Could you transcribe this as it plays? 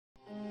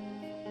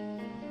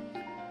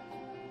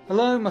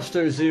Hello,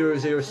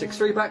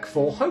 Musto0063 back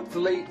for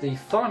hopefully the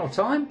final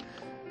time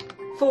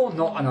for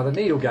Not Another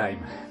Needle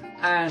game.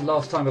 And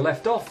last time we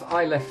left off,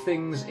 I left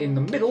things in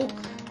the middle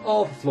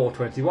of floor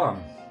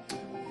 21.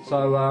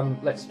 So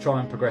let's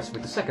try and progress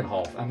with the second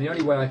half. And the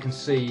only way I can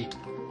see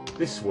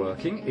this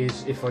working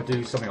is if I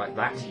do something like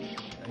that.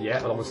 Yeah,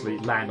 I'll obviously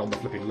land on the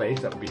flipping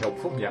ledge, that would be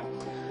helpful, yeah.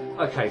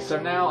 Okay, so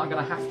now I'm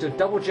going to have to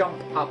double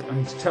jump up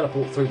and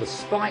teleport through the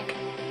spike,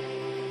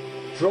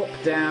 drop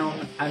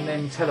down, and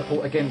then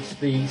teleport against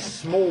the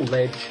small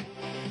ledge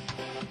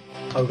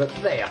over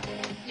there.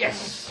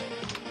 Yes!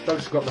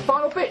 Don't screw up the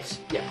final bit!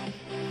 Yeah.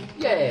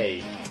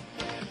 Yay!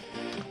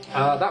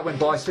 That went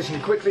by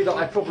sufficiently quickly that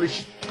I probably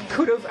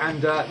could have,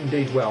 and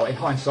indeed, well, in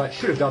hindsight,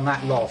 should have done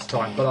that last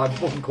time, but I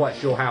wasn't quite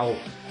sure how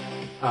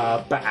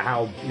bad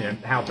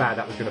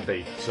that was going to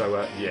be.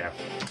 So yeah.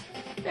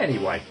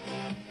 Anyway,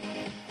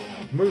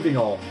 moving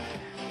on.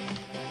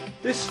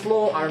 This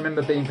floor I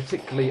remember being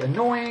particularly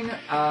annoying,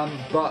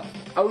 but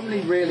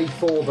only really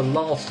for the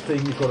last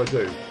thing you've got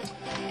to do,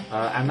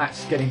 and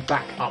that's getting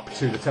back up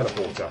to the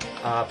teleporter.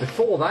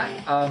 Before that,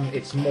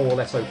 it's more or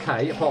less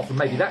okay, apart from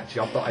maybe that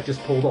jump that I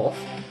just pulled off,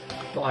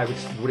 that I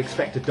would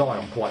expect to die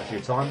on quite a few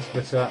times.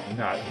 But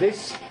no,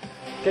 this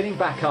getting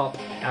back up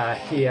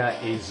here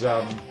is.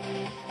 I'm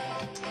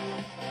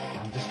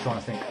just trying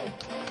to think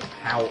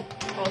how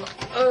on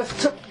earth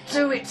to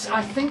do it.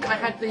 I think I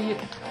had the.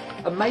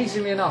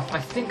 Amazingly enough, I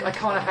think I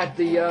kind of had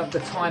the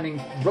timing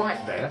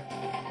right there,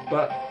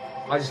 but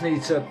I just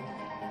needed to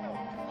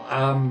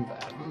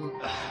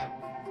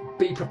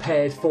be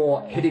prepared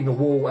for hitting the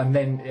wall and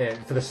then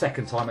for the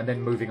second time and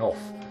then moving off.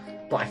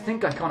 But I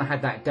think I kind of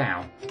had that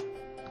down.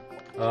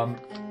 Oh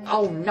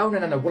no!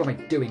 What am I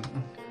doing?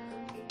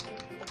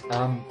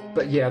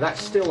 But yeah, that's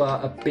still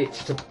a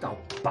bitch to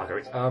bugger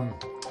it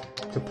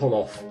to pull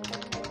off.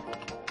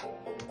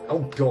 Oh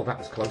god, that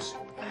was close.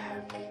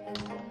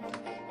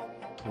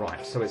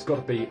 Right, so it's got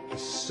to be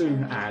as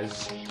soon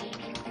as...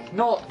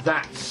 Not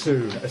that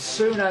soon. As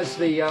soon as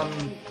the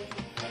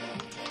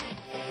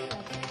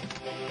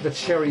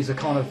cherries are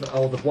kind of...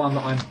 Or the one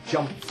that I'm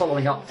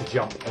following up to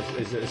jump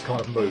has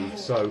kind of moved.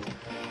 So,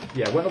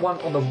 yeah, when the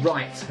one on the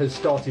right has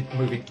started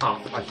moving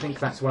up, I think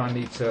that's when I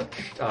need to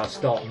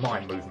start my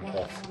movement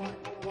off.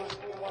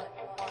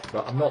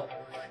 But I'm not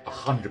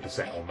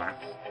 100% on that.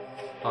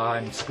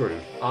 I'm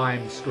screwed. I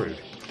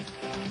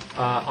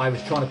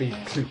was trying to be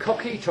too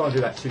cocky, trying to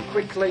do that too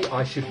quickly.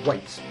 I should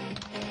wait.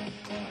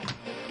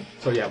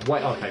 So yeah,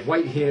 wait. Okay,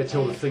 wait here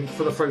till the thing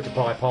for the fruit to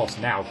bypass.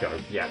 Now go.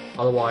 Yeah.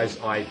 Otherwise,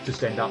 I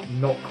just end up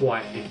not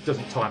quite. It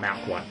doesn't time out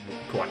quite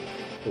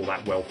all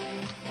that well.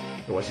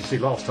 Or as you see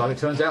last time, it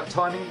turns out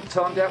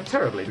timed out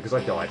terribly because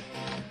I died,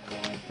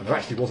 and there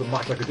actually wasn't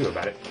much I could do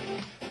about it.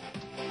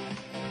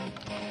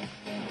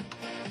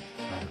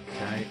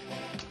 Okay.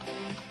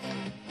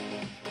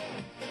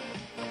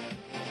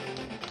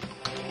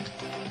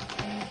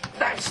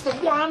 That's the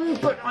one,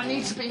 but I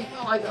need to be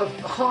either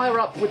higher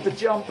up with the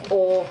jump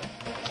or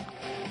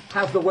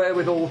have the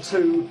wherewithal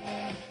to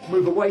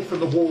move away from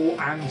the wall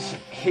and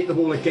hit the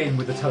wall again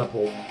with the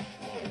teleport.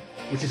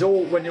 Which is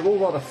all, when you're all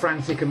rather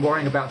frantic and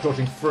worrying about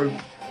dodging fruit,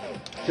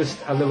 just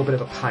a little bit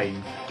of a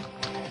pain.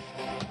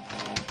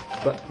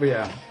 But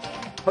yeah,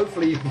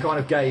 hopefully you can kind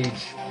of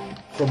gauge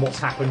from what's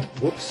happened.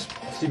 Whoops,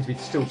 I seem to be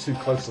still too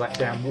close to that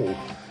damn wall.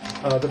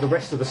 That the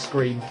rest of the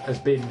screen has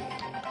been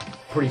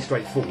pretty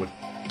straightforward.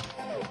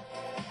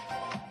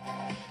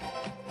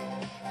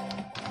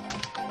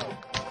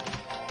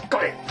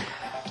 Got it!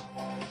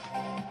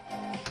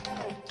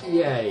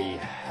 Yay.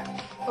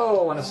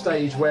 Oh, and a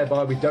stage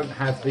whereby we don't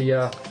have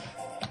the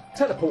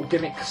teleport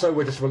gimmick, so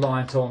we're just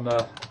reliant on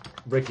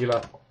regular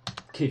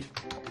kid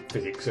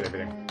physics and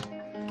everything.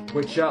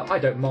 Which I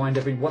don't mind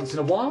every once in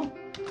a while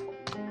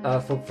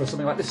for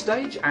something like this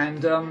stage.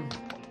 And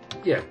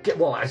yeah,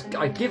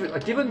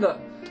 given that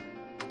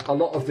a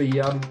lot of the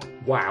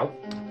wow.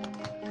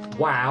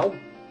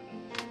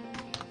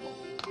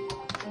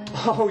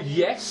 Oh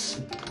yes,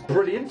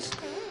 brilliant.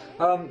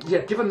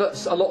 Yeah, given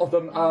that a lot of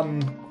them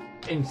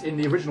in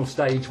the original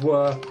stage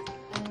were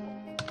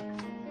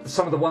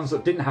some of the ones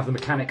that didn't have the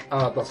mechanic,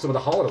 but some of the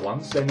harder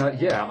ones, then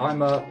yeah,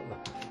 I'm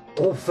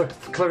all for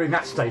clearing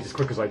that stage as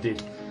quick as I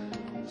did.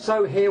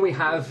 So here we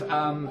have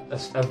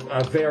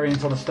a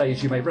variant on a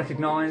stage you may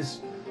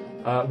recognise,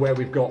 where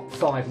we've got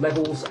 5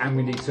 levels, and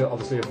we need to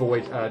obviously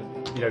avoid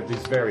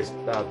these various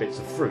bits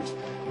of fruit.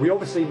 We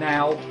obviously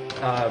now,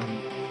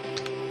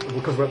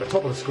 because we're at the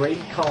top of the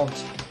screen,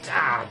 can't.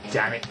 Ah,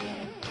 damn it!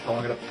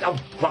 Oh,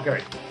 bugger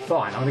it.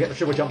 Fine, I'm going to get the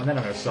triple jump and then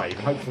I'm going to save.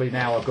 And hopefully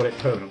now I've got it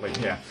permanently,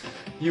 yeah.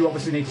 You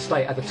obviously need to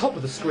stay at the top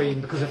of the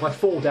screen, because if I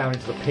fall down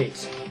into the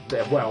pit,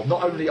 well,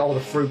 not only are the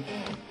fruit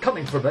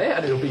coming from there,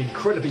 and it'll be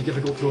incredibly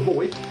difficult to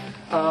avoid,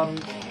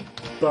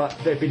 but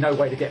there'd be no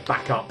way to get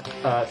back up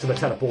to the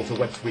teleporter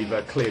once we've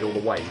cleared all the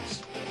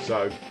waves.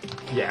 So,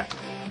 yeah.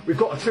 We've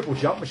got a triple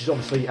jump, which is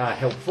obviously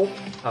helpful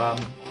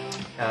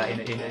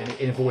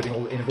in avoiding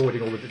all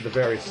the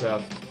various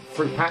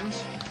fruit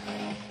patterns.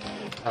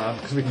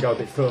 Because we can go a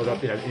bit further,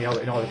 in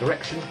either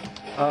direction.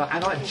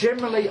 And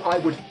generally I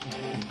would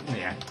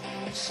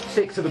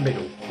stick to the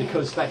middle,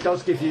 because that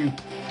does give you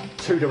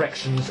two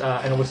directions,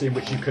 and obviously in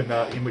which you can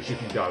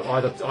go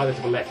either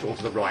to the left or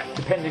to the right,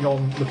 depending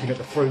on looking at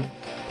the fruit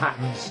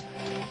patterns,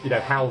 you know,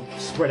 how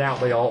spread out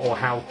they are or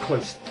how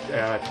close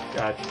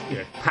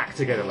packed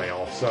together they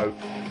are. So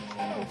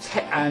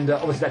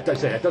obviously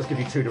that does give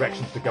you two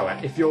directions to go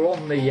at. If you're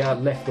on the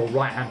left or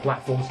right hand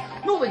platforms,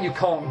 not that you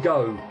can't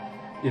go,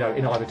 you know,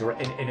 in either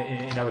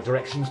in other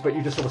directions, but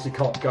you just obviously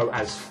can't go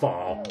as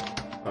far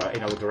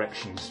in other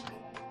directions.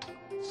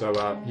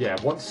 So yeah,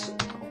 once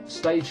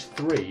stage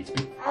 3 to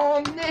be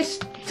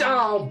honest,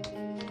 oh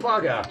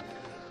bugger.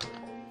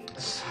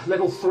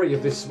 Level 3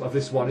 of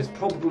this one is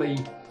probably,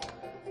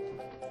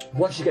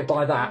 once you get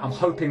by that, I'm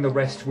hoping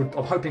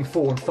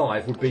 4 and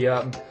 5 would be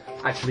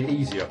actually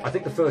easier. I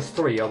think the first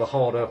 3 are the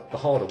harder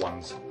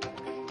ones.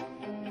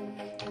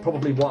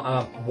 Probably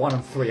 1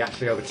 and 3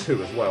 actually over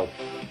 2 as well.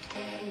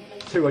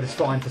 2 I just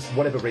find, for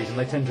whatever reason,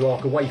 they tend to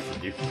arc away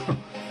from you.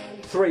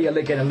 3 are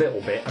again a little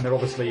bit, and they're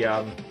obviously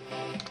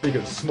big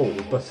and small,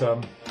 but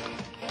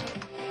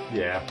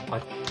yeah, I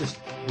just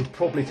would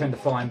probably tend to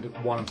find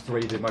 1 and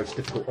 3 the most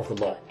difficult of the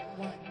lot.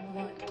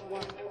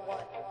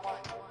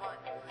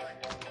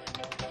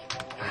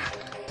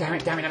 Damn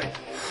it.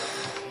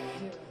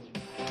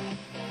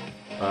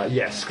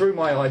 Yeah, screw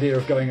my idea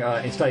of going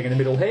and staying in the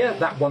middle here.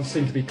 That one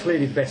seemed to be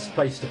clearly the best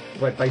base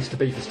to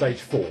be for stage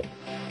 4,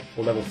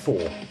 or level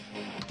 4.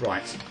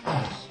 Right.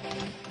 Oh.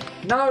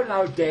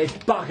 No, dead.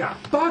 Bugger.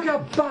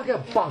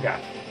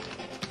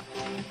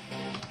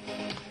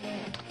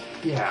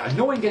 Yeah,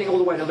 annoying getting all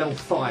the way to level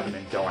 5 and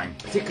then dying.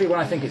 Particularly when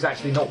I think it's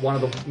actually not one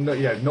of the,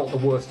 you know, not the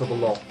worst of the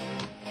lot.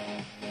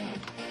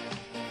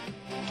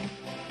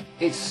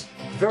 It's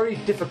very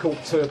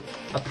difficult to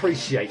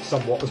appreciate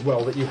somewhat as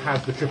well that you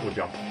have the triple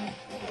jump.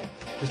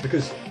 Just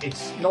because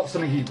it's not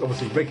something you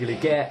obviously regularly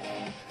get,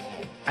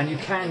 and you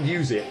can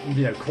use it,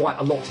 you know, quite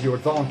a lot to your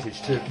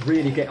advantage to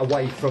really get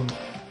away from,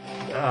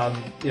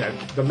 you know,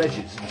 the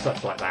ledges and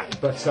such like that.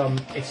 But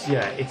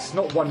it's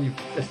not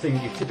a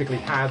thing you typically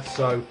have.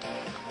 So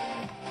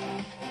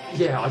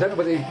yeah, I don't know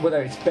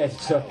whether it's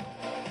better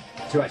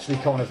to actually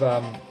kind of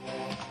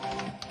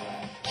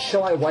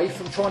shy away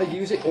from trying to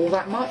use it all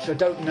that much. I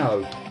don't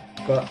know,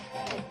 but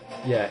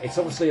yeah, it's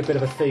obviously a bit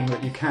of a thing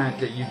that you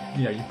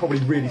probably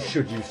really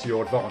should use to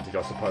your advantage,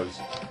 I suppose.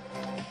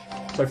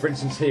 So, for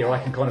instance, here I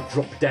can kind of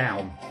drop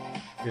down,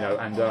 you know,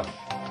 and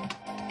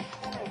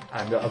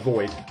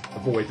avoid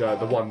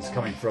the ones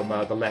coming from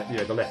the left, you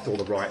know, the left or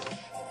the right.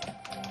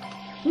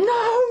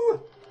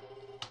 No,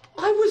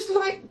 I was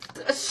like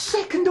a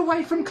second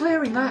away from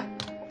clearing that.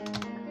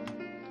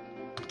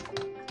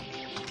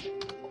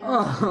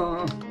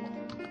 Oh,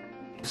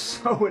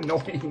 so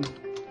annoying.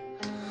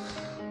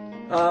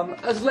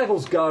 As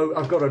levels go,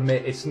 I've got to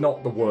admit it's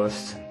not the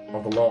worst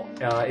of the lot.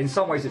 In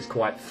some ways, it's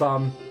quite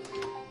fun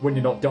when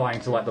you're not dying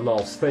to like the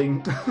last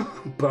thing,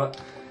 but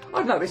I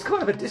don't know. It's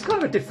kind of a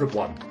different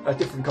one, a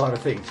different kind of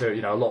thing to,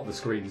 you know, a lot of the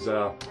screens,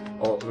 or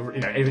you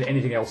know,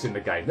 anything else in the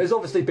game. There's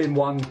obviously been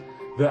one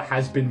that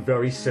has been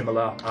very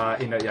similar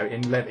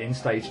in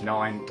stage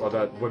 9, or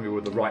when we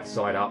were the right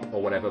side up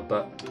or whatever.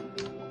 But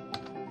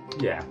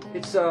yeah,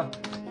 it's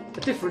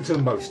different to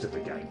most of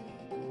the game.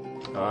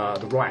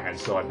 The right hand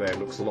side there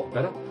looks a lot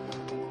better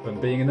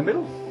than being in the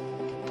middle.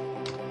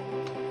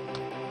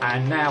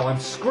 And now I'm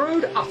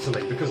screwed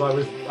utterly because I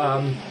was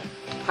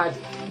had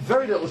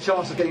very little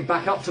chance of getting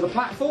back up to the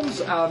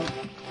platforms,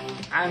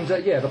 and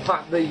yeah, the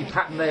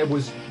pattern there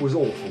was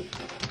awful.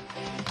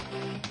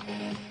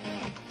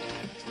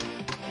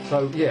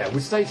 So yeah,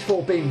 with stage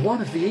 4 being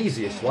one of the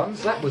easiest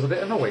ones, that was a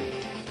bit annoying.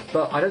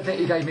 But I don't think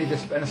you gave me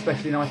an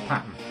especially nice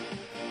pattern.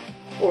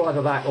 Or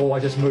either that, or I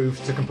just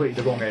moved to completely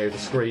the wrong area of the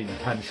screen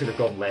and should have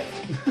gone left.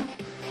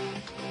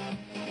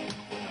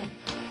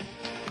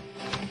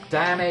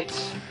 Damn it!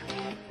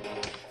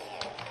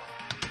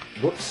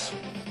 Whoops.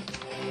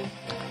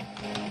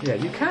 Yeah,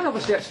 you can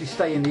obviously actually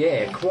stay in the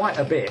air quite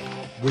a bit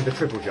with the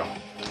triple jump.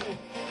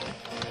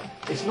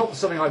 It's not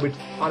something I would,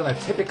 I don't know,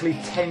 typically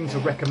tend to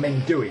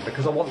recommend doing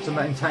because I want to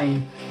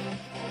maintain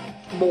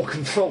more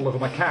control over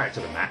my character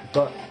than that,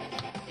 but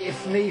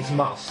if needs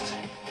must,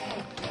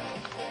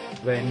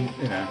 then,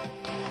 you know,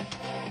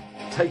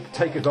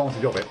 take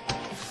advantage of it.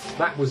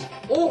 That was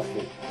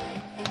awful.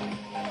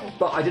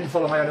 But I didn't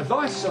follow my own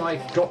advice and I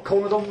got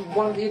cornered on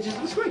one of the edges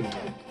of the screen.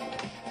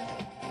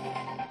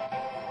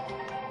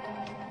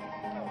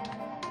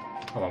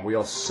 Come on, we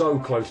are so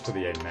close to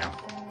the end now.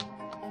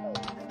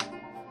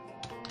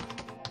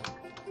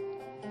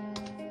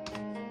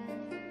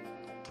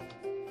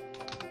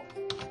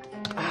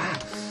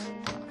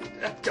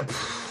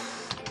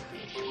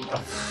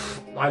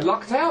 I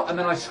lucked out and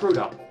then I screwed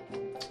up.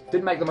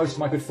 Didn't make the most of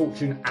my good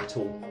fortune at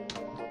all.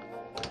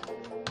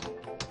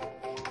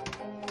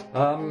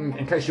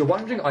 In case you're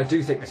wondering, I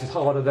do think this is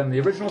harder than the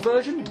original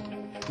version,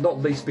 not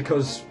least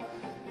because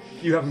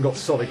you haven't got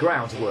solid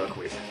ground to work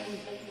with.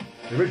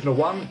 The original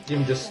one, you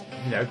can just,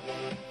 you know,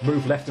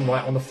 move left and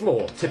right on the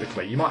floor,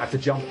 typically. You might have to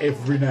jump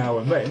every now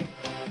and then,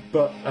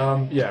 But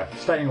yeah,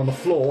 staying on the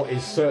floor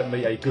is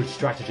certainly a good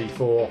strategy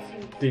for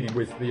dealing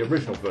with the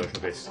original version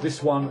of this.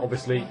 This one,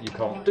 obviously, you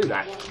can't do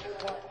that.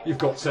 You've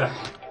got to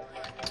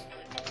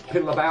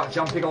piddle about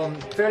jumping on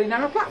fairly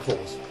narrow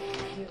platforms.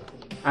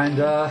 And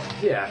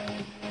yeah,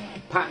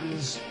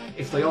 patterns,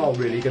 if they are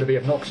really going to be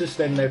obnoxious,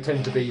 then they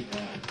tend to be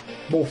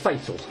more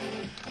fatal.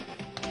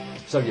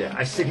 So yeah,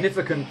 a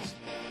significant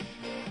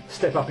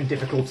step up in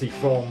difficulty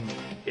from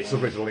its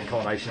original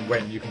incarnation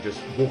when you can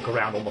just walk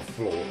around on the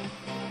floor.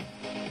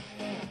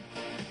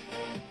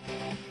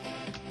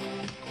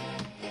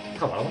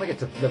 Come on, I want to get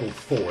to level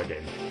 4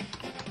 again.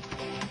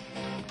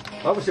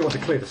 I obviously want to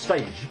clear the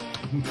stage.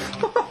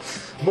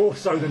 More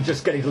so than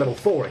just getting to level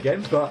 4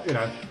 again, but, you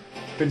know,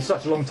 it's been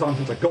such a long time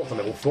since I got to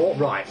level 4.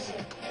 Right.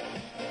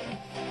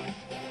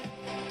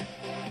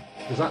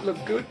 Does that look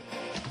good?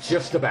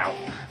 Just about.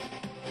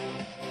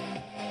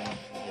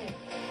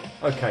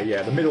 Okay,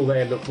 yeah, the middle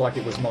there looked like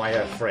it was my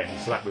friend,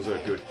 so that was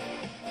good.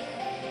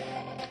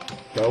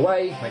 Go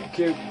away, make it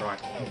cute.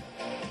 Right.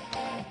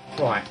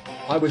 Right.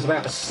 I was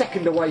about a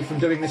second away from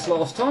doing this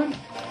last time,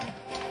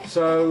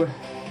 so...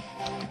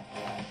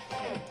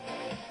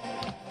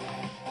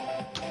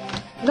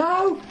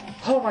 No!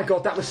 Oh my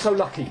god, that was so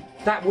lucky.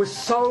 That was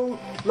so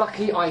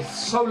lucky. I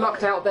so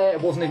lucked out there,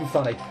 it wasn't even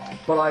funny.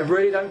 But I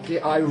really don't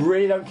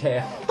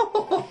care.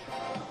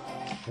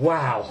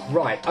 Wow.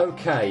 Right,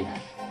 okay.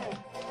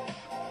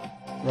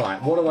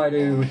 Right, what do I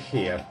do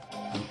here?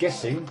 I'm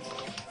guessing...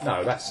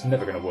 No, that's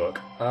never going to work.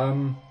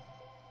 No,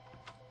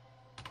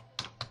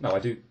 I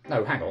do...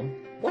 No, hang on.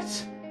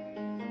 What?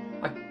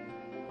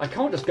 I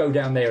can't just go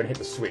down there and hit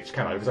the switch,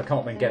 can I? Because I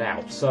can't then get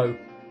out. So,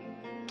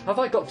 have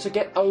I got to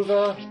get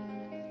over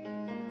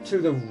to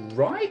the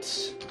right?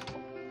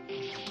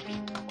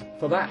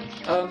 For that,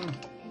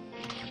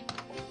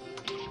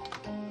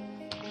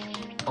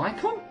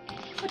 icon?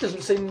 That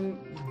doesn't seem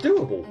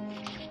doable.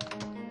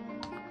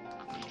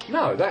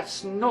 No,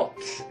 that's not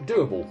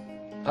doable.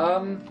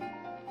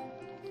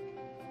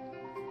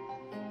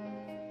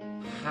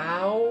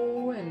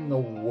 How in the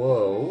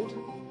world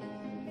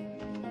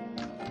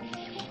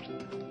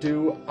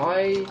do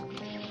I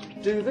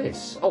do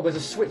this? Oh, there's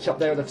a switch up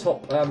there at the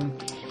top,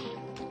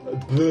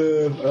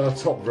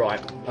 top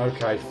right.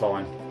 Okay,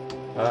 fine.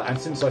 And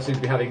since I seem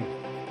to be having...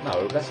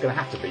 No, that's going to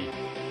have to be...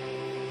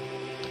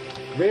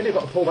 Really? I've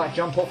got to pull that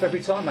jump off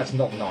every time? That's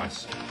not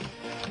nice.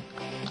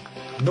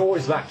 Nor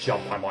is that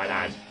jump, I might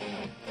add.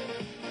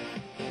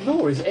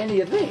 Nor is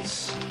any of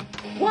this.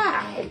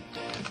 Wow!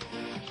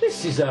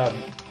 This is a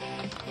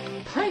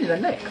pain in the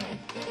neck.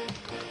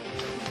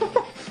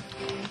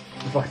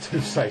 If I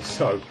do say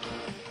so.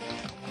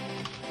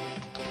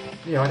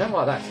 Yeah, I don't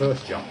like that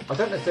first jump. I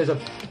don't know if there's a...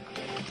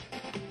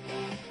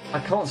 I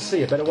can't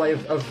see a better way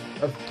of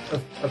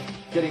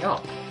getting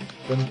up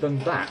than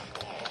that.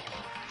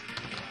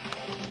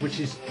 Which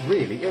is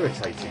really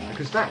irritating,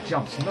 because that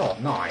jump's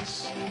not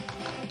nice.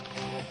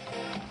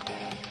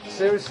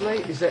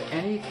 Seriously, is there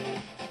any...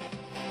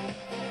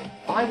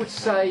 I would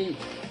say...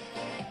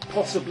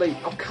 Possibly...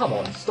 Oh, come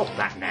on, stop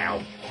that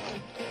now.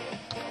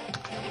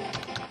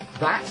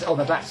 That? Oh,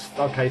 no, that's...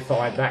 Okay,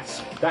 fine,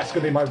 that's going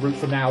to be my route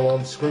from now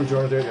on.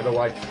 Screwdriver, do it the other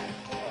way.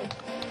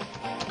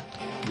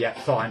 Yeah,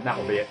 fine,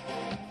 that'll be it.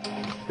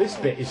 This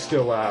bit is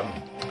still a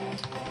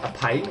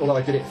pain, although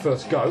I did it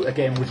first go.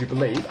 Again, would you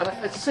believe? And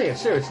let's see it,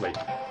 seriously.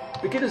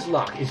 Beginner's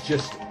luck is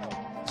just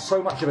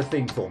so much of a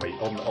thing for me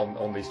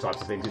on these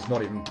types of things. It's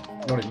not even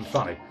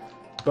funny.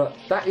 But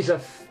that is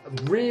a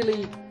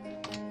really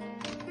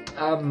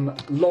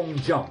long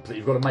jump that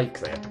you've got to make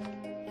there,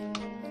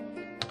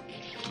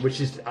 which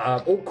is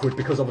awkward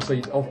because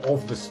obviously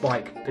of the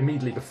spike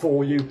immediately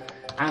before you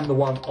and the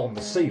one on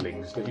the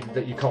ceilings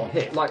that you can't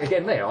hit. Like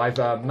again there,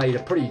 I've made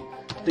a pretty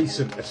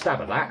decent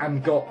stab at that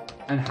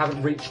and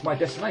haven't reached my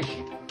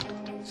destination.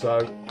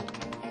 So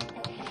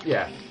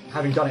yeah,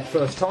 having done it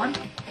first time,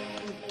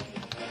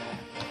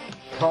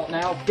 can't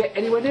now get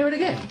anywhere near it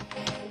again.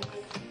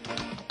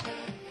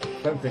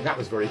 Don't think that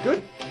was very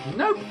good.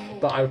 Nope,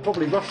 but I was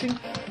probably rushing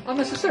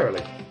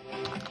unnecessarily.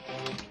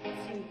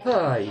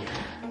 Hey.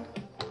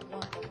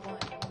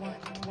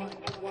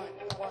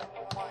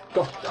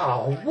 God,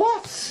 oh,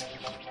 what?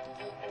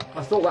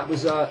 I thought that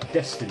was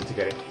destined to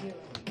get it.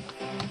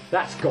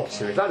 That's got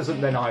to. If that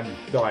isn't, then I'm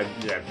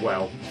yeah,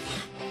 well.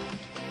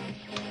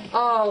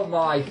 Oh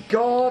my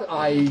god,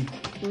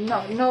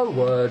 no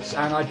words,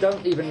 and I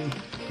don't even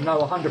know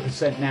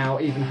 100% now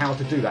even how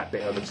to do that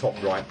bit at the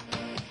top right.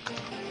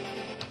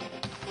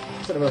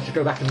 I don't know if I should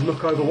go back and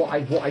look over what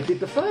I did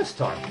the first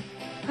time.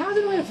 How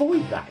did I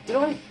avoid that? Did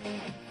I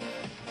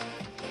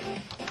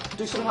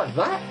do something like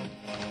that?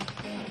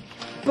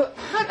 But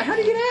how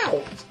do you get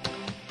out?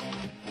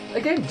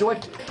 Again,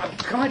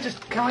 can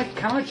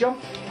I jump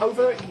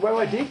over it where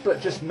I did, but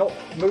just not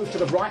move to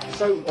the right?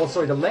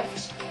 The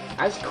left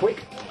as quick,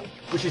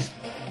 which is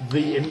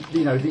the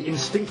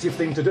instinctive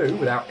thing to do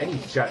without any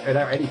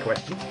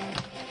question.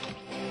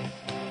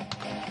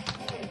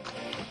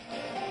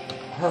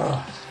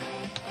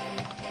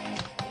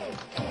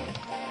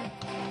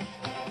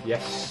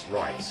 Yes,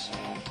 right.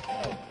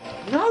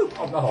 No!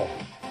 Oh, no.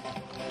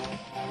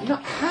 No,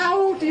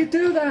 how do you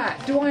do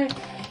that? Do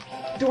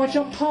I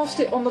jump past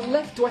it on the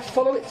left? Do I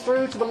follow it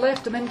through to the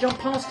left and then jump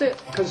past it?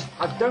 Because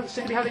I don't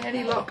seem to be having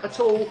any luck at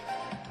all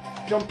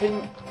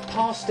jumping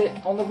past it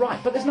on the right.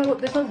 But there's no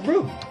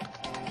room.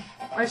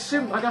 I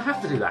assume I'm gonna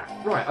have to do that.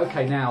 Right?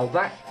 Okay. Now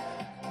that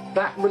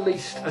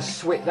released a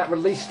switch. That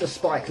released a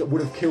spike that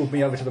would have killed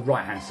me over to the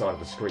right-hand side of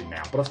the screen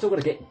now. But I've still got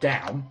to get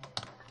down,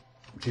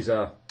 which is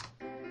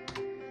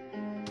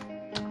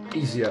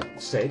easier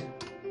said.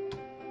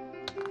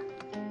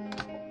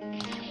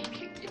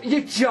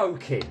 You're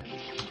joking.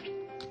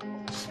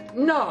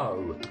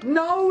 No,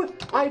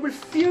 I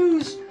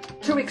refuse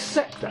to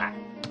accept that.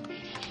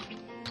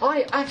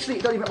 I actually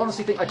don't even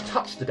honestly think I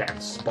touched the damn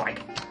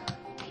spike.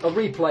 A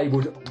replay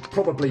would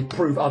probably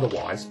prove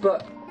otherwise,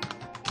 but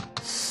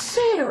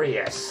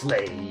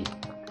seriously?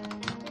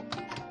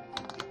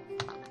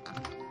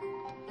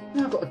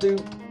 Now I've got to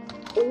do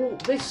all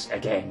this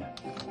again.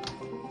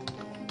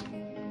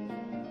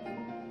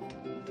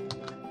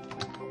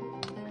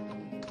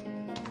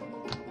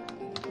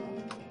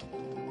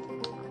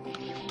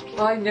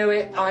 I knew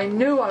it. I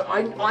knew.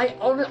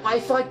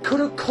 If I could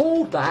have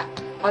called that,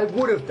 I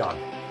would have done.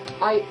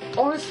 I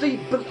honestly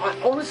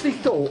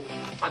thought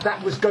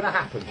that was going to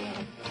happen.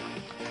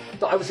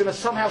 That I was going to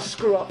somehow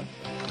screw up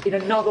in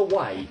another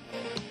way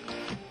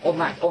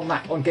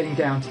on getting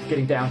down to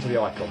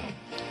the icon.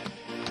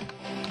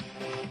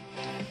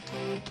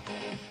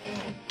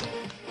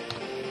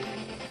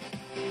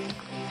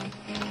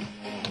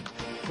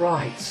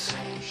 Right.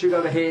 Shoot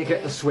over here.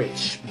 Get the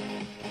switch.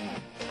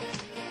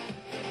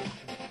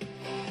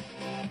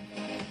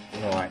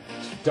 Right,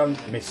 don't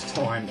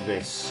mistime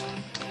this.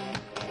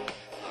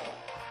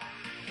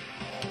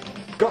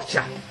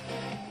 Gotcha!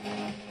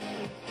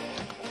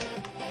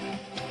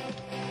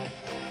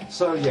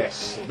 So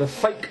yes, the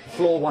fake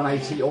floor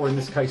 180, or in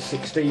this case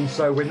 16,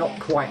 so we're not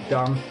quite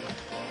done.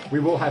 We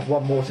will have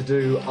one more to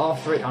do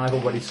after it, and I've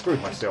already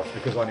screwed myself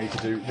because I need to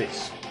do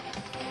this.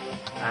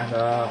 And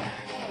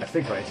I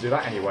think I need to do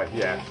that anyway,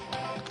 yeah.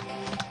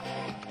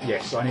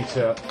 Yes, I need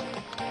to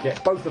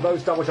get both of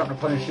those double jump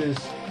replenishers.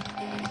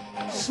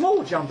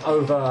 Small jump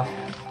over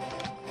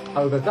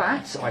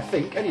that, I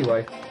think,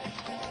 anyway,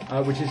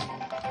 which is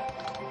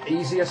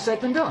easier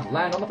said than done.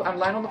 Land on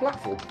the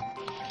platform.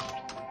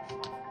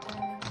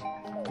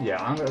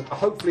 Yeah, I'm going to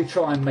hopefully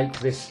try and make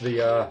this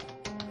the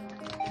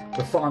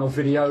final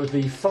video.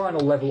 The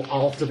final level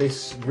after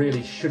this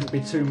really shouldn't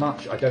be too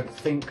much, I don't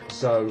think.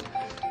 So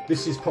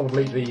this is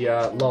probably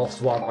the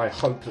last one. I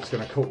hope that's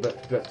going to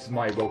that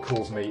may well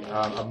cause me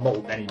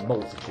any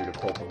multitude of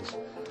problems.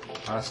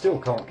 And I still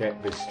can't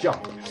get this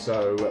jump,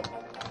 so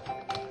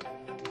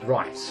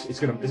right.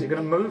 Is it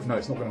gonna move? No,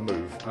 it's not gonna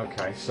move.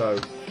 Okay, so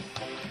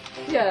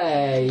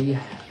yay!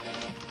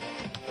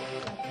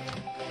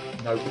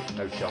 No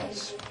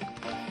chance.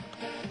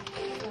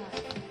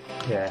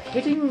 Yeah,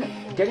 getting.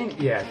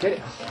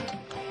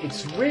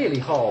 It's really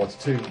hard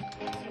to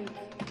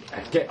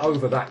get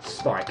over that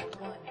spike.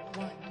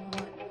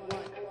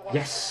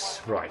 Yes,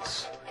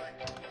 right.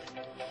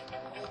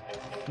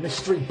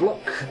 Mystery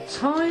block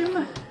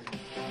time.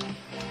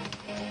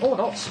 Or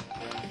not.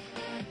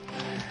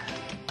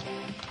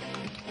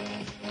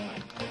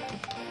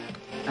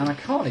 And I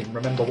can't even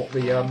remember what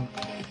the,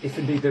 if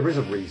indeed there is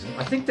a reason.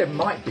 I think there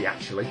might be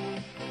actually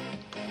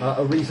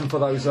a reason for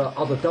those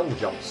other double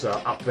jumps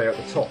up there at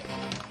the top.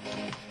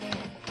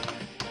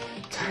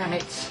 Damn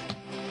it.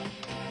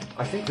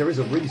 I think there is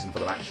a reason for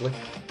them actually.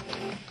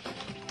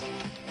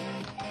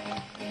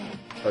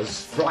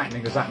 As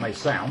frightening as that may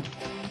sound,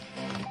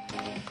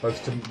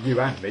 both to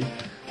you and me.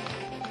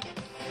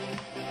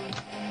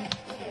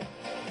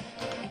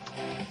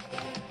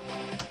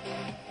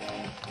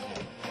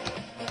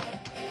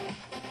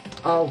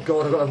 Oh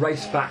god, I've got to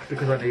race back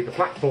because I need the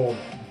platform.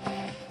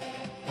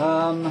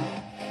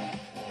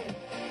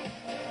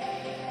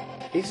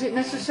 Is it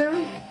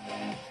necessary?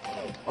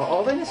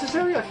 Are they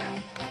necessary?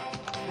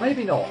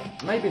 Maybe not.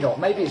 Maybe not.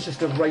 Maybe it's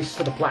just a race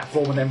for the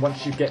platform and then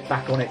once you get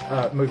back on it,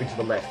 moving to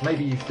the left.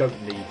 Maybe you don't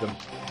need them.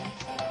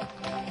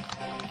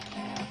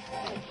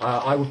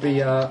 I would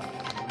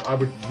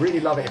really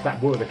love it if that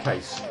were the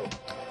case.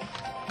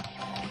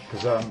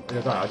 Because, I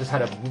don't know, I just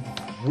had a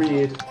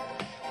weird...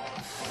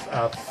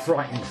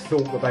 frightening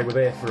thought that they were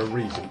there for a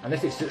reason,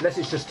 unless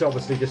it's just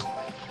obviously just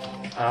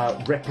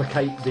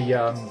replicate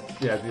the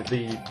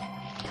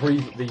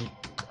the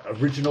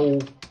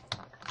original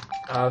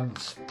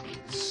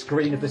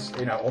screen of this,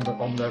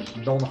 on the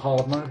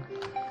non-hard mode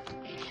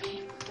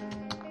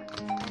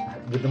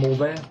with them all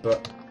there.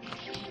 But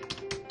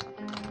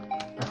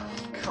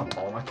come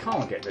on, I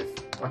can't get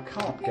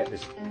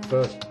this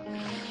first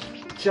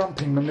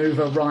jumping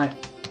manoeuvre right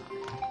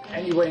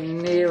anywhere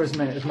near as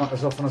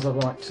often as I'd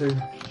like to.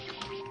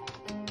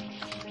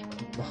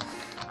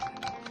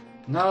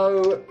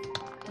 No,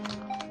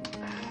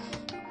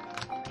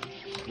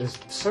 there's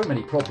so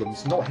many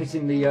problems. Not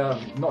hitting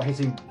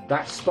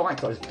that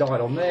spike that I just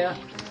died on there,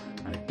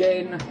 and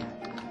again,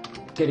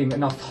 getting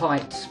enough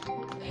height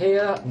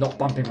here, not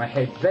bumping my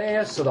head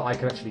there, so that I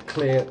can actually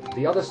clear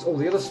all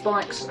the other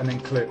spikes, and then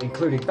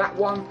including that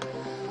one.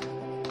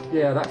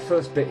 Yeah, that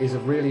first bit is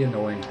really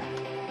annoying.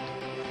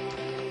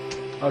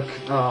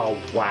 Okay. Oh,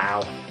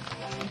 wow.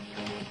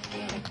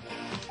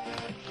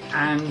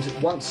 And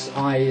once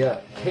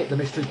I hit the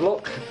mystery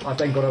block, I've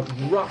then got to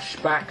rush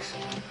back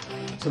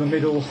to the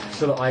middle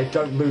so that I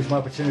don't lose my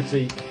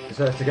opportunity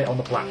to get on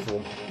the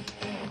platform.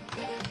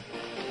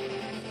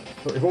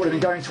 But we've already been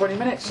going 20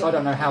 minutes. I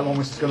don't know how long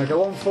this is going to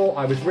go on for.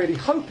 I was really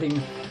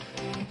hoping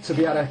to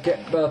be able to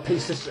get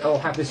pieces or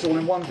have this all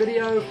in one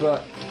video,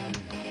 but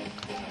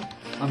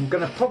I'm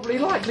going to probably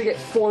likely get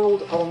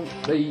foiled on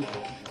the,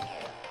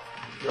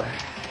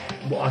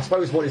 well, I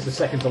suppose what is the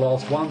second to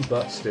last one,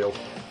 but still.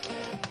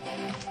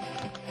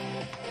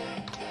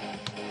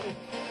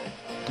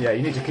 Yeah,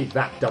 you need to keep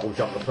that double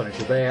jump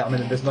replenisher there. I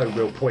mean, there's no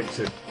real point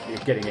to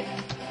getting it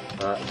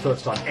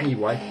first time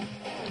anyway.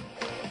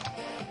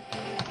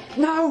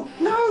 No,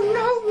 no,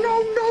 no,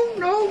 no, no,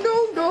 no,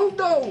 no, no,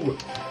 no!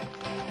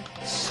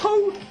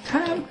 So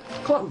damn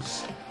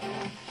close.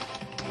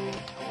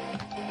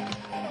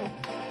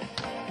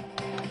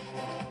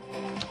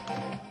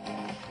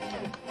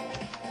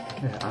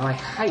 Yeah, and I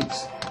hate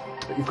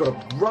that you've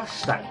got to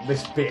rush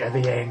this bit at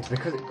the end,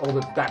 because or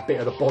that bit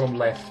at the bottom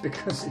left,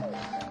 because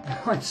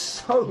I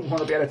so want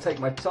to be able to take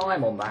my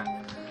time on that.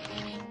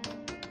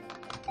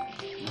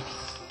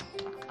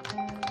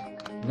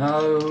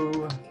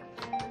 No.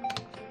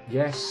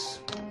 Yes.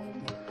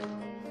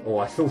 Oh,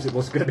 I thought it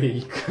was going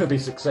to be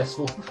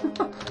successful.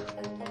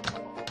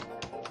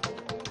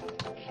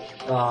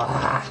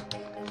 Ah.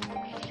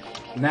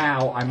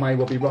 Now I may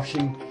well be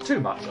rushing too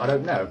much. I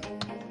don't know.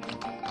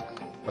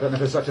 I don't know if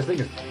there's such a thing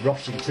as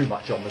rushing too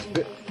much on this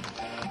bit.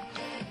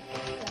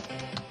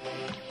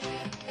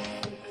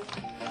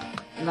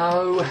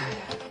 No.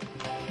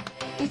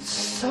 It's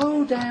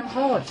so damn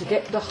hard to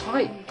get the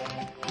height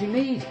you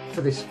need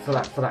for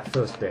that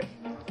first bit.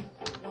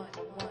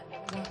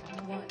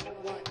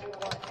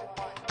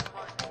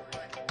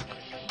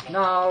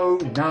 No,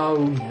 no,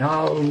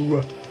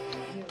 no.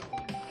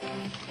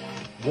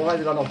 Why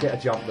did I not get a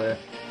jump there?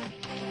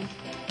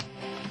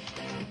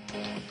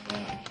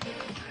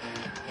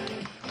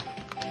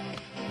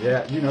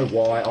 Yeah, you know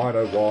why, I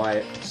know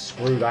why.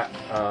 Screw that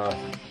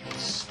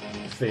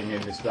thing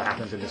that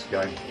happens in this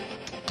game.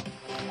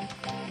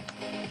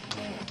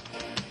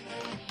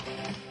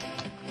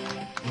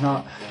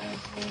 No.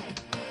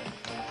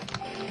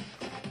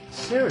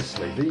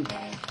 Seriously,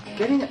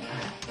 getting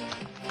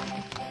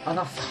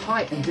enough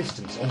height and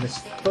distance on this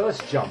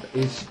first jump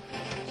is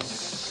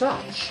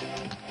such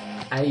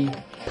a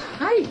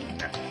pain.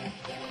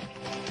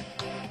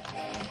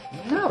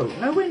 No,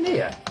 nowhere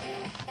near.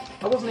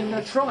 I wasn't even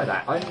going to try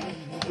that. I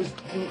was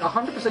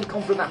 100%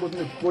 confident that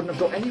wouldn't have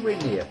got anywhere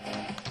near.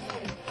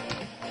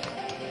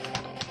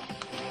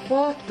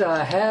 What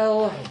the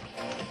hell?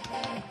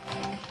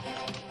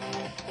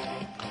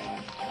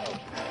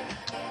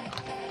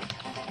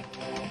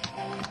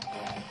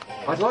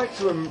 I'd like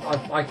to.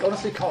 I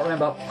honestly can't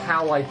remember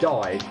how I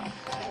died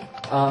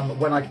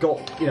when I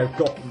got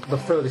the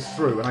furthest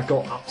through and I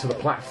got up to the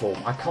platform.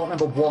 I can't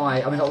remember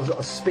why. I mean, I was at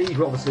a speed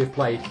would obviously have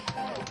played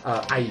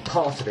a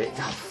part of it.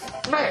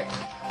 Flip!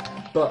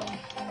 But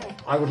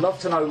I would love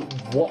to know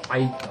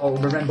or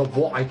remember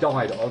what I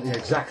died on,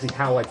 exactly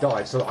how I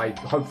died, so that I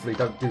hopefully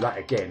don't do that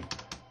again.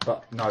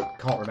 But no,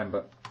 can't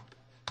remember.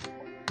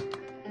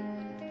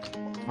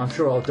 I'm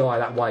sure I'll die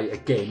that way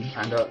again,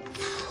 and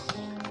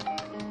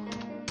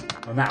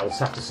that will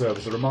have to serve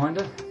as a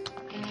reminder.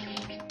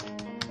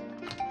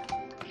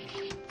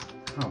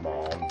 Come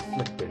on,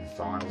 flipping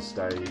final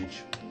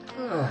stage.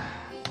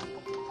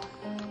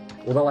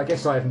 Although I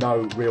guess I have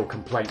no real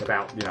complaint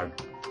about,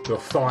 the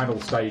final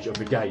stage of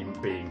the game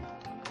being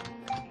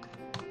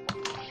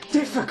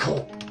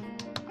difficult.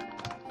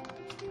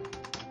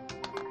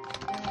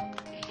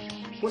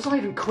 Was I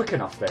even quick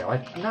enough there? I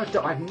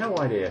have no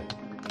idea.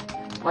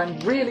 I'm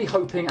really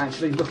hoping,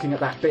 actually, looking at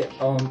that bit,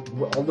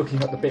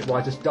 looking at the bit where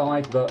I just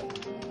died, that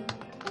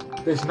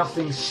there's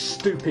nothing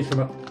stupid from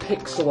a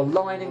pixel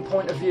aligning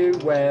point of view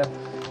where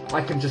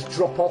I can just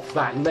drop off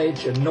that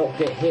ledge and not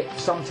get hit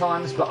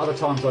sometimes, but other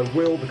times I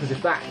will, because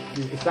if that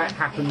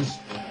happens,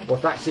 or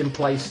if that's in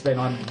place, then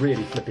I'm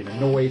really flipping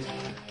annoyed.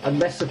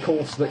 Unless, of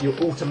course, that you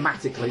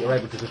automatically are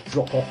able to just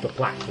drop off the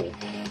platform.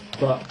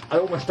 But I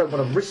almost don't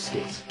want to risk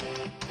it.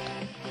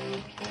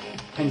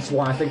 Hence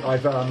why I think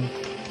I've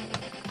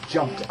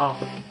jumped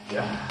up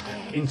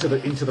into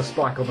the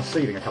spike on the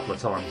ceiling a couple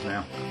of times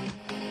now.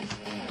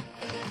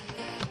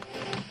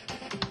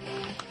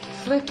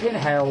 Flipping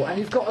hell, and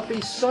you've got to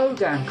be so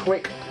damn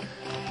quick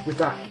with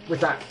that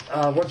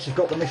once you've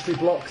got the mystery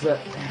block that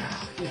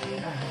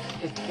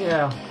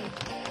yeah.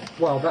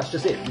 Well, that's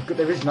just it.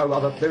 There is no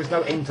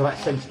end to that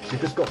sentence.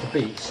 You've just got to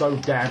be so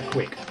damn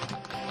quick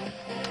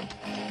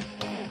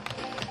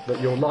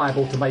that you're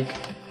liable to make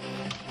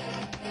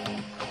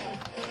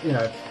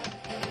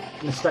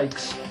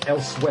mistakes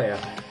elsewhere.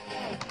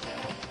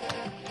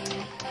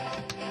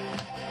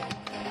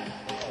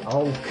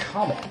 Oh,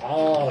 come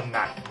on!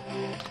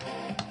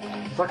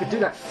 If I could do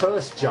that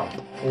first jump,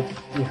 or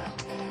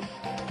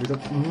with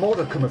a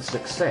modicum of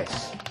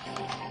success.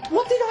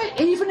 What did I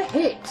even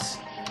hit?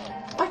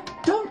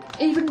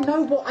 even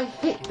know what I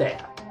hit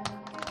there.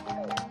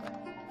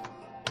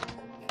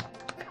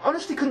 I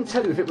honestly couldn't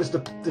tell you if it was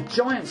the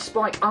giant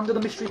spike under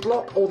the mystery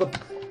block or the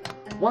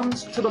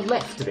ones to the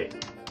left of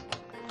it.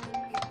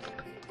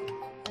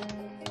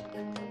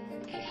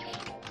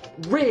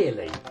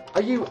 Really?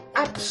 Are you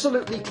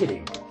absolutely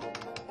kidding?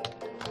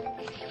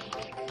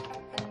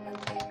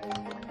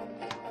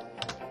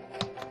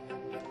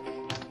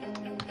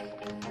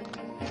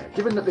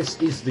 Given that this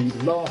is the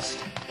last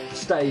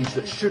stage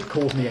that should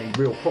cause me any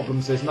real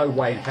problems, there's no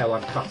way in hell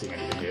I'm cutting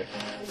anything here.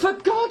 For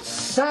God's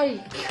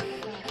sake!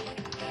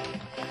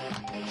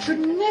 Should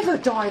never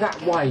die that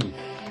way.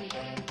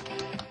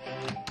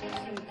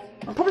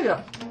 I'm probably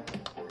going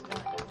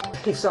to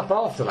piss up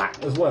after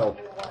that as well.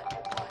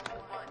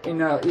 In you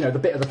know, the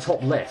bit at the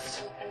top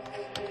left.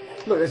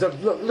 Look, there's a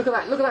look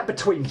at that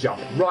between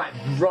jump right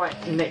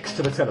next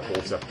to the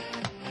teleporter.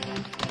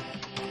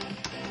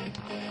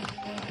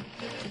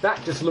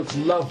 That just looks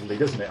lovely,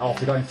 doesn't it,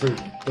 after going through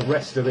the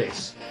rest of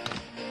this.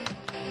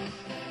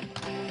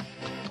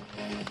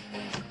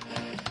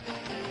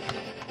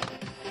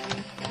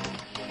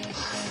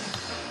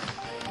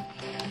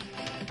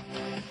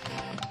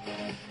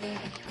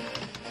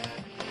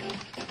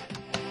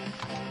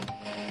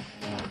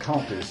 I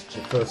can't do this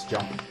first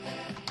jump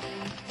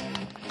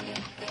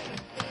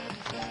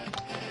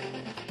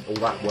all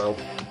that well.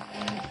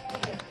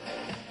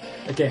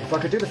 Again, if I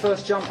could do the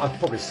first jump, I'd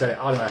probably said it,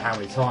 I don't know how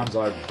many times,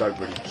 I don't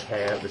really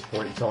care at this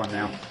point in time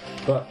now.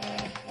 But,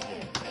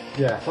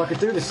 yeah, if I could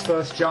do this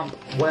first jump,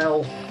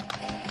 well,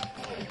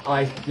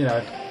 I, you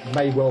know,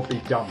 may well be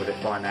done with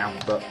it by now,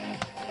 but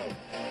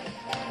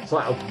it's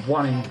like a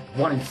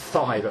 1 in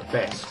 5 at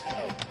best.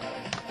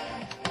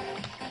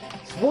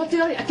 So what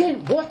did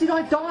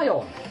I die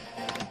on?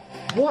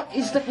 What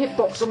is the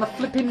hitbox on the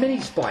flipping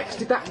mini spikes?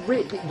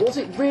 Was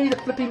it really the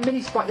flipping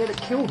mini spike there that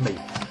killed me?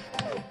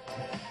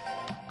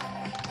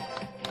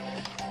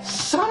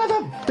 Son of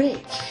a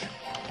bitch!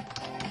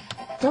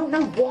 Don't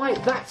know why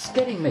that's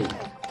getting me.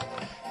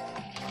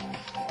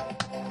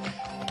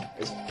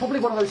 It's probably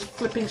one of those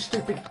flipping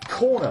stupid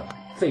corner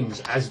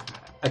things, as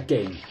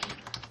again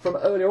from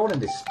earlier on in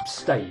this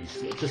stage.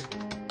 Just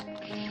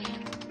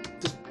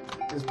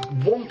as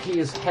wonky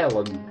as hell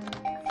and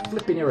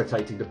flipping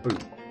irritating to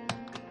boot.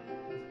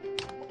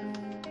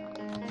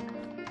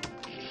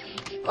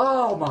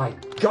 Oh my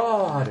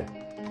God!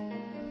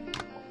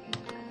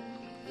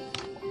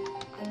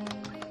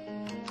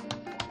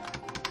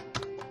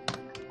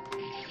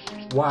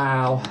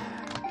 Wow.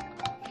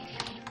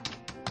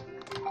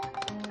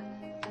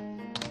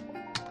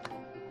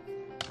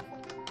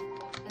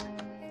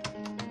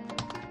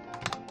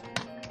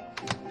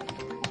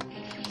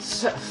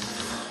 So,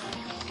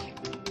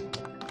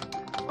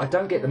 I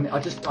don't get them. I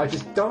just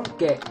don't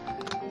get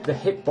the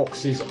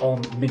hitboxes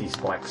on mini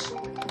spikes.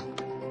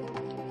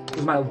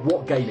 Doesn't matter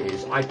what game it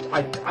is. I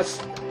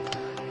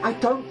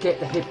don't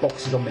get the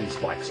hitboxes on mini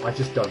spikes. I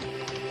just don't.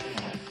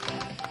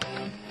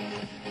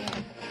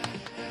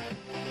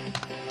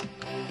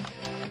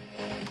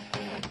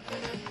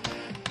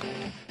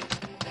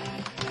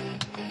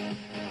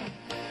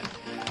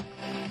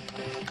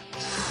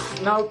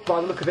 No, by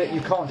the look of it, you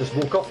can't just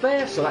walk off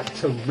there, so that's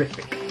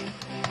terrific.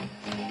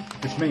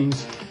 Which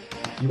means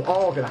you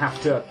are going to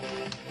have to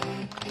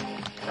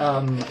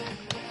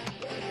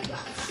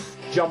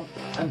jump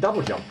and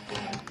double jump.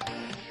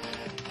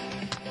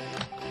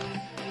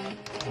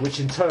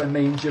 Which in turn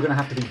means you're going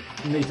to have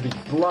to need to be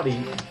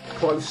bloody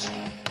close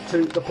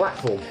to the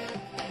platform,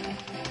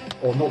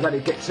 or not let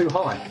it get too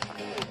high.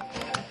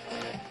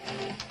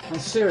 And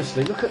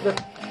seriously, look at the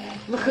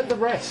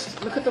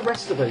rest. Look at the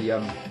rest of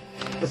the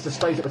that's the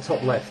stage at the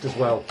top left as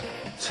well.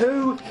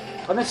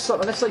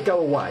 Unless they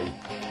go away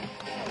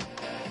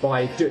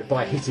by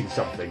hitting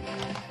something.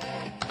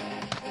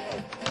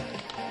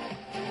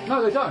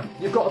 No, they don't.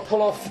 You've got to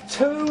pull off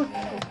 2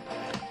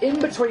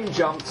 in-between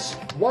jumps.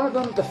 One of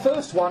them, the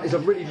first one, is a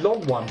really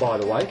long one, by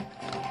the way.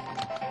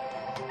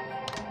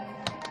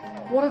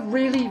 What a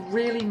really,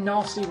 really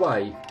nasty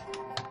way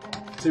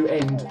to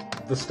end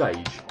the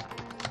stage.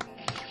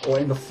 Or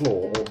end the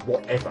floor, or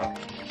whatever.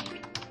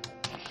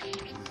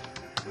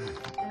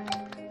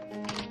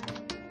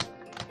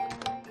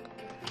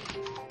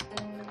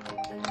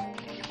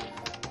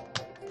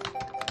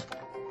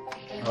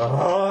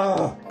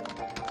 Ah!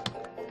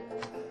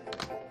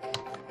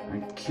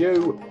 Thank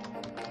you.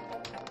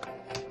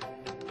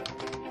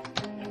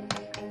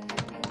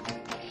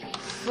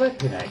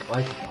 Flipping heck,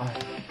 I'm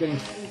getting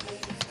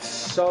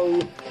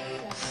so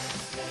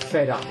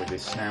fed up with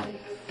this now.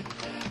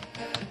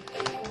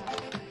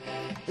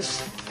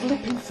 This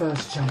flipping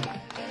first jump,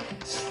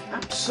 it's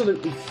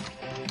absolutely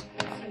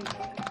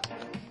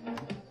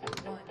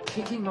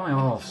kicking my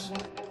arse.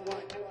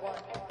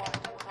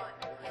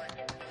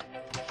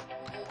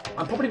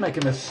 I'm probably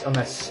making a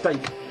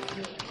mistake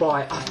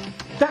by...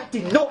 that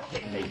did not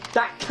hit me.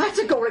 That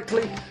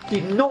categorically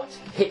did not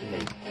hit me.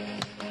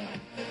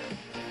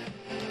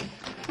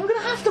 I'm going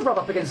to have to rub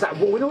up against that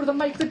wall in order to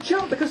make the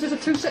jump, because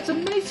there's 2 sets of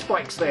mini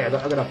spikes there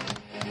that are going to...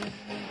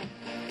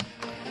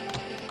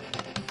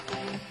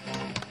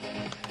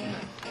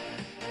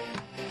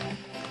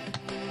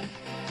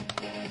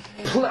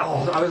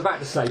 I was about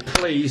to say,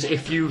 please,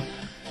 if you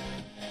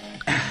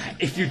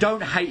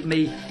don't hate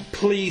me,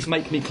 please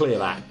make me clear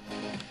that.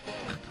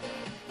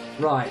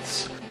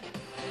 Right.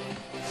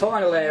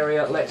 Final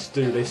area, let's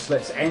do this.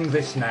 Let's end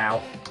this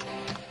now.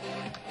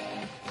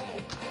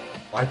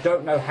 I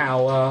don't know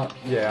how,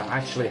 yeah,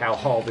 actually how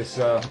hard this,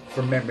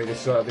 from memory,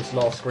 this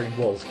last screen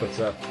was,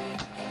 but,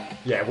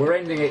 yeah, we're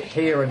ending it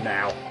here and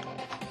now.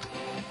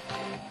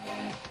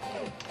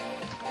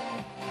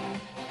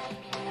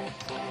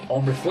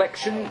 On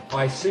reflection,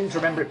 I seem to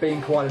remember it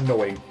being quite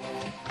annoying.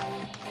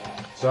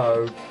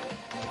 So,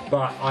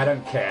 but I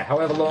don't care.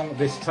 However long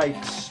this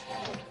takes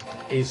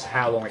is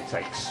how long it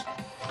takes.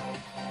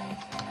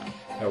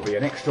 There'll be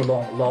an extra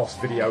long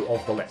last video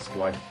of the Let's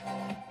Play.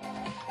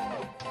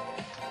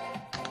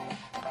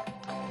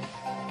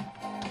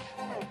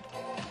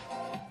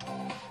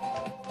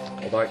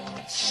 Although,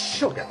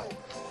 sugar,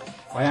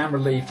 I am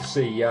relieved to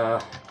see,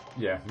 yeah,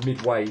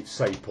 midway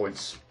save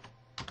points.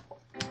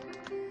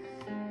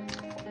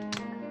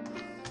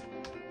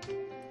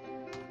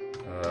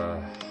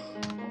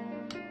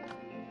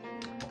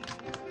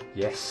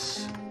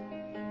 Yes.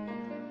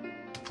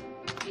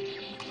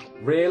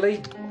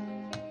 Really?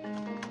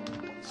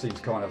 Seems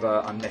kind of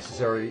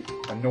unnecessarily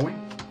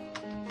annoying.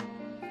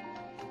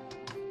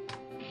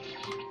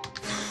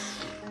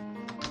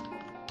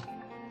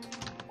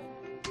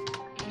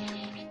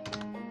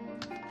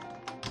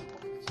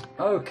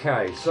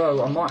 Okay,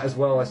 so I might as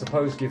well, I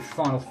suppose, give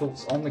final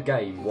thoughts on the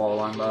game while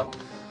I'm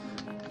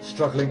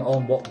struggling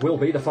on what will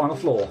be the final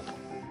floor.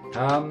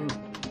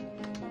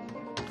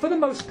 For the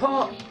most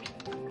part,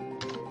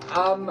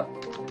 and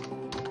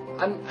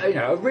you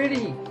know, a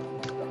really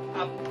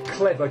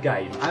clever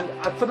game, and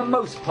for the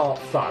most part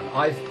fun.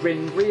 I've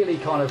been really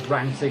kind of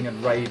ranting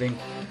and raving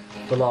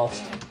the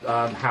last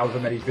however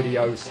many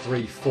videos,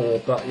 3,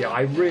 4, but yeah,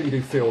 I really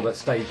do feel that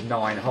Stage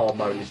 9 hard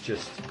mode is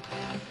just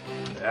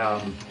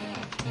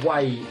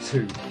way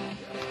too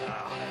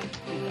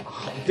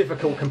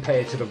difficult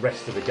compared to the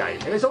rest of the game.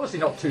 And it's obviously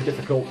not too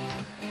difficult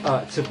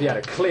to be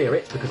able to clear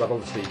it, because I've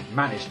obviously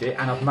managed it,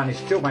 and I've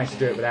still managed to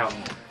do it without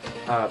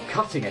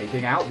cutting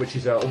anything out, which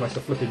is almost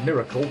a flipping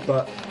miracle.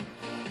 But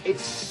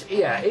it's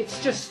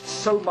just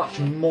so much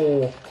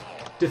more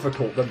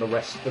difficult than the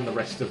rest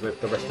of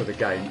the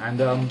game.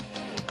 And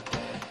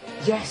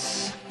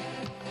yes,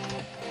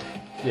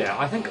 yeah,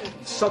 I think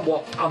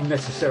somewhat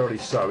unnecessarily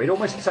so. It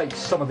almost takes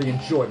some of the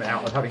enjoyment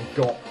out of having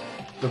got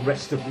the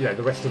rest of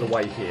the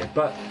way here.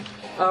 But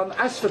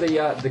as for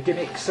the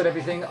gimmicks and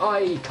everything,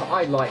 I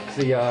like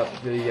the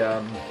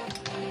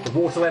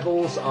water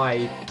levels.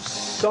 I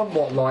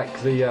somewhat like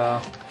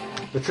the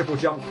triple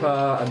jump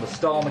and the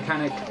star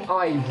mechanic.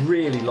 I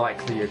really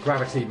like the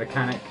gravity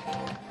mechanic.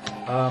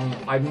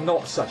 I'm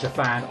not such a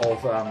fan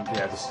of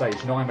the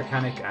Stage 9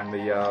 mechanic and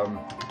the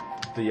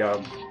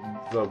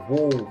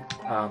wall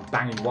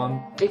banging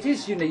one. It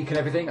is unique and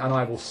everything, and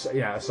I will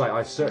say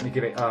I certainly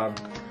give it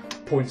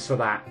points for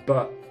that.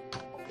 But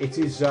it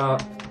is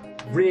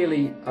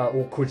really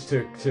awkward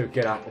to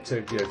get a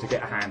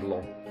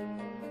handle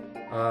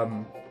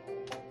on.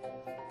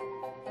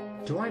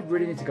 Do I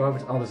really need to go over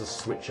to... Oh, there's a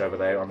switch over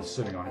there. I'm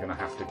assuming I'm going to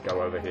have to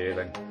go over here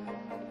then.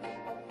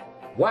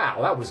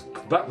 Wow, that was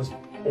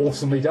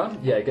awesomely done.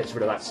 Yeah, it gets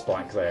rid of that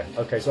spike there.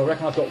 Okay, so I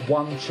reckon I've got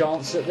one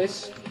chance at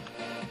this,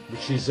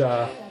 which is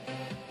okay,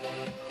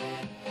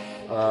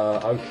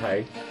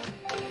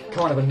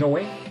 kind of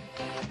annoying.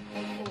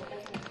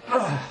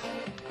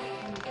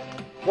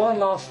 One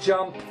last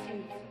jump.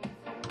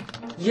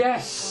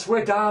 Yes,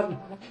 we're done.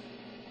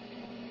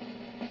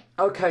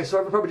 Okay, so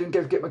I probably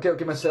didn't give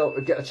myself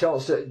a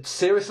chance to...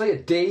 Seriously, a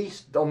D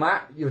on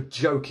that? You're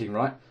joking,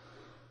 right?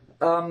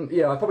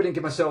 Yeah, I probably didn't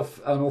give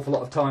myself an awful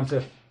lot of time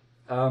to,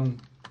 all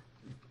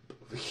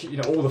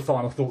the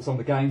final thoughts on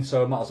the game,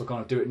 so I might as well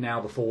kind of do it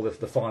now before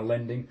the final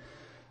ending.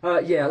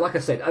 Yeah, like I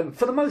said,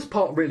 for the most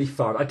part, really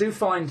fun. I do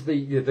find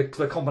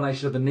the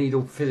combination of the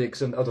needle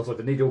physics and also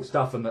the needle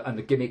stuff and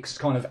the gimmicks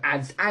kind of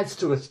adds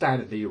to a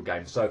standard needle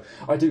game. So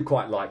I do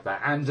quite like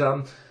that.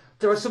 And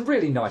there are some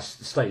really nice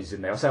stages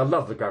in there. I say I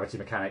love the gravity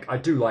mechanic. I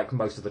do like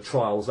most of the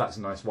trials. That's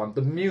a nice one.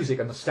 The music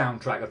and the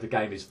soundtrack of the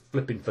game is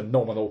flipping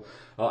phenomenal.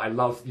 I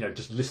love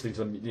just listening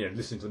to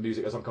the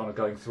music as I'm kind of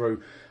going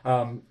through.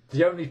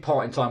 The only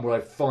part in time where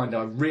I find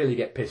I really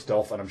get pissed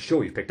off, and I'm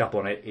sure you've picked up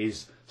on it,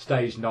 is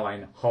Stage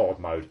 9 hard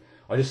mode.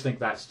 I just think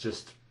that's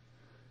just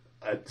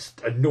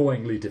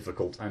annoyingly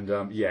difficult,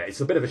 and yeah,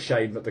 it's a bit of a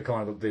shame that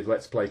the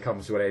Let's Play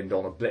comes to an end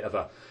on a bit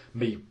of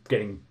me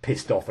getting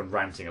pissed off and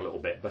ranting a little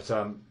bit, but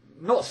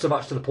not so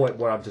much to the point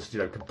where I'm just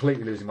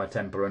completely losing my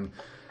temper and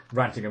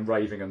ranting and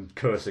raving and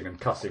cursing and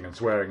cussing and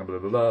swearing and blah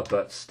blah blah.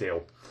 But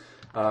still,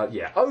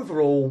 yeah,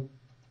 overall,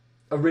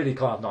 a really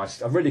kind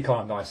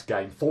of nice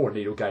game for a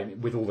needle game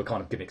with all the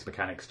kind of gimmicks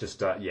mechanics.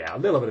 Just yeah, a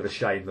little bit of a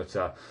shame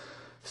that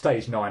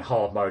Stage 9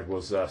 hard mode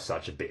was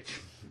such a bitch.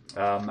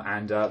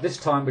 And this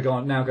time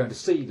we're now going to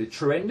see the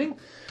true ending,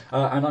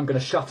 and I'm going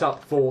to shut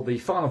up for the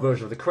final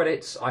version of the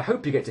credits. I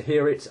hope you get to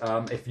hear it,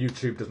 if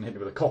YouTube doesn't hit me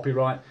with a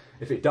copyright.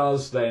 If it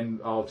does,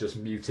 then I'll just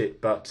mute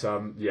it, but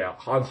yeah,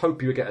 I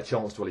hope you get a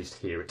chance to at least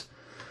hear it.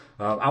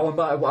 I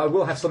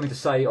will have something to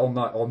say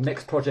on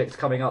next projects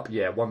coming up,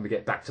 yeah, when we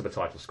get back to the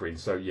title screen.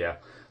 So yeah,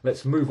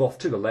 let's move off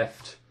to the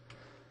left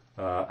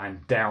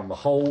and down the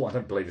hole. I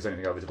don't believe there's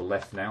anything over to the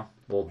left now.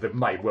 Well, there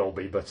may well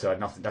be, but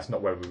nothing. That's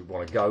not where we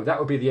want to go. That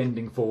would be the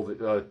ending for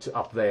the,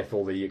 up there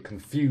for the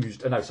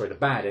confused, no, sorry, the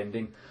bad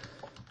ending.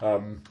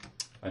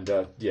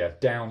 Yeah,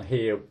 down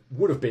here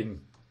would have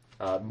been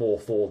more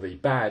for the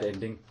bad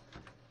ending.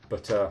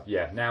 But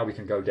yeah, now we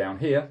can go down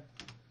here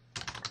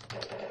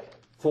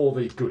for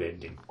the good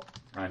ending.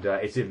 And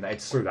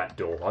it's through that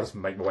door. I'll just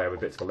make my way over a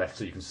bit to the left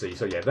so you can see.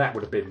 So yeah, that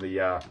would have been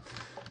the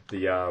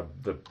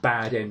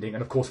bad ending.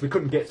 And of course we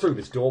couldn't get through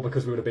this door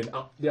because we would have been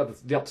up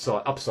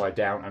the upside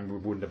down, and we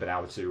wouldn't have been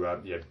able to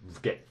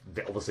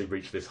obviously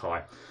reach this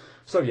high.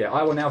 So yeah,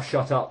 I will now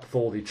shut up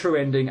for the true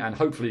ending, and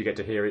hopefully you get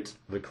to hear it,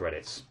 the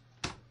credits.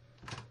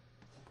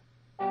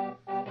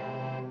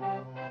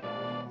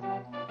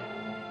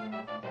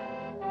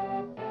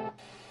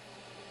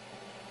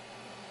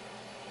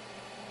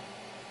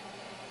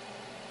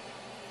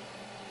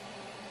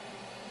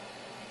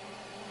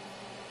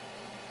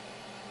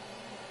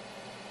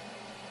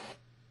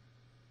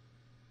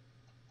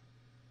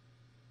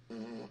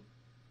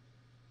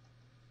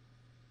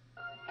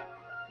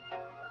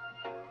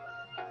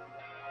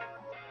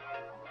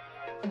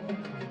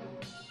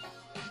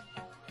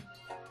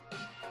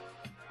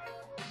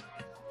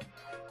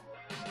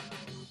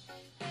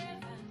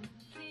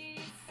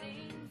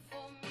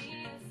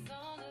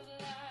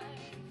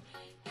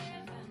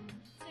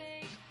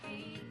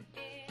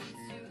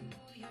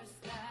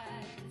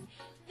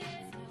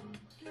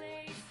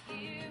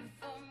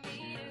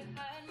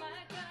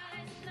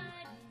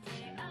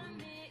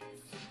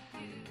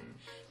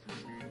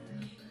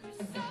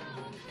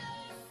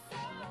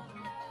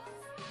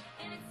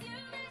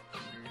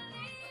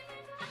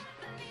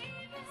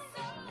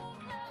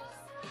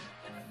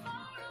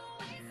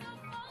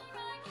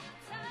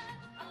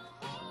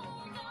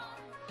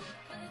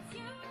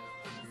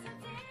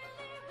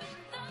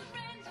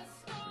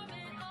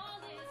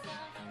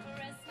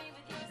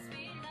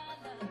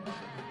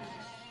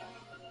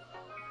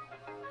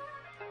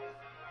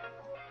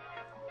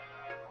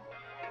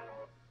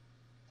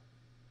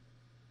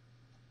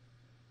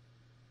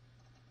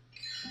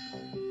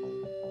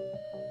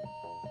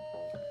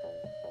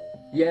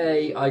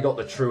 Yay, I got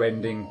the true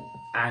ending,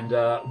 and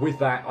with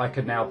that I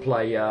can now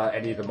play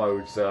any of the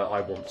modes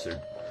I want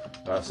to.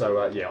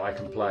 Yeah, I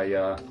can play,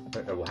 I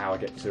don't know how I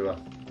get to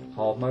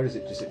hard mode. Is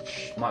it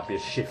just, might be a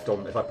shift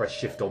on, if I press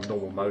shift on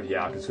normal mode,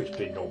 yeah, I can switch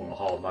between normal and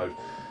hard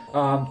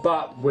mode.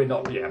 But we're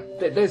not, yeah,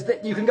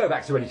 you can go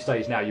back to any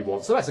stage now you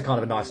want, so that's a kind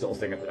of a nice little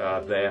thing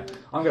there.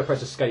 I'm going to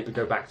press escape and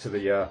go back to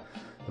the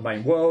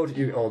main world,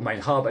 or main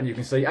hub, and you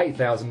can see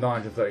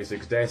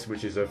 8,936 deaths,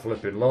 which is a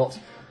flipping lot.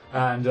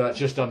 And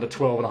just under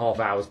 12.5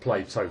 hours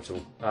played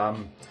total.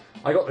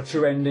 I got the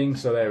true ending,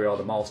 so there we are,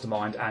 the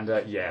mastermind,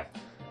 and yeah.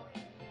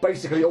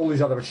 Basically all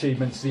these other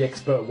achievements, the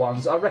expert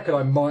ones, I reckon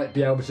I might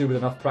be able to, with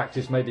enough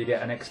practice, maybe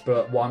get an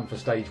expert one for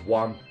stage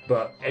 1,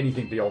 but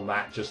anything beyond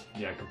that, just,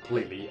 you know,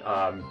 completely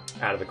out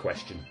of the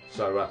question.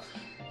 So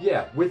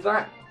yeah, with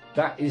that,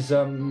 that is,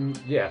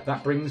 yeah,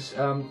 that brings,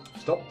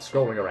 stop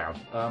scrolling around.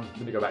 Let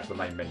me go back to the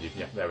main menu.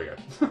 Yeah, there we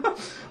go.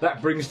 That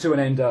brings to an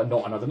end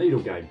Not Another Needle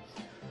Game.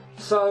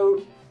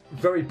 So,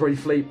 very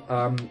briefly,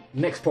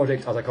 next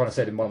project, as I kind of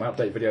said in one of my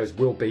update videos,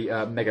 will be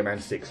Mega Man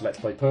 6 Let's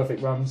Play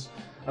Perfect Runs.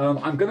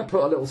 I'm going to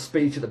put a little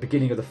speech at the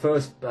beginning of the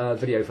first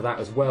video for that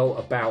as well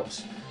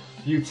about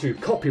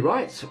YouTube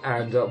copyright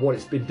and what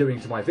it's been doing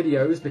to my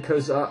videos,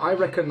 because I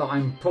reckon that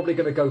I'm probably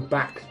going to go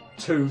back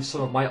to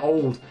some of my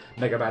old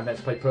Mega Man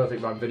Let's Play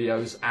Perfect Run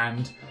videos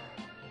and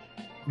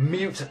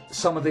mute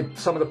some of the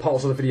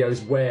parts of the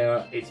videos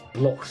where it's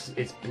blocked,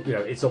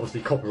 it's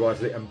obviously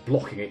copyrighted it and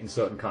blocking it in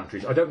certain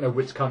countries. I don't know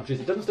which countries.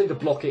 It doesn't seem to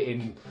block it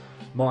in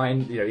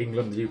mine,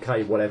 England, the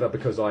UK, whatever,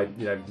 because I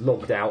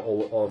logged out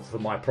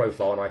from my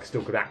profile and I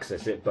still could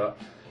access it, but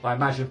I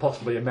imagine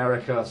possibly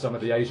America, some of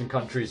the Asian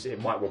countries,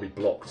 it might well be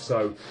blocked.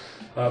 So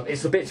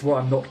it's the bits where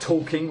I'm not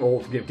talking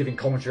or giving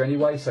commentary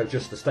anyway, so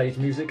just the stage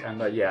music,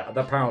 and yeah,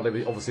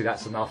 apparently, obviously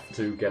that's enough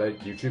to get a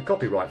YouTube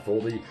copyright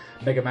for the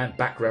Mega Man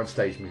background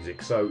stage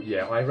music. So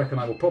yeah, I reckon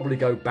I will probably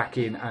go back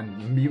in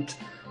and mute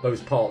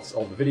those parts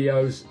of the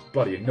videos. It's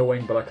bloody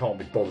annoying, but I can't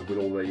be bothered with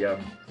all the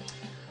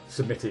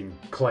submitting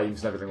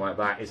claims and everything like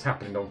that. It's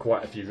happening on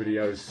quite a few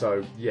videos,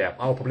 so yeah,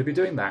 I'll probably be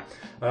doing that.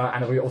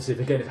 And obviously,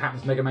 if it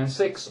happens Mega Man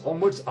 6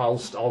 onwards,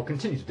 I'll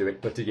continue to do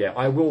it. But yeah,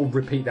 I will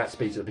repeat that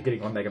speech at the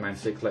beginning on Mega Man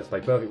 6 Let's Play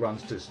Perfect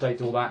Runs to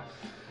state all that.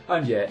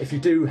 And yeah, if you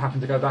do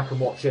happen to go back and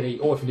watch any,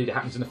 or if indeed it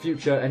happens in the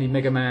future, any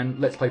Mega Man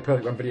Let's Play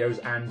Perfect Run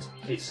videos and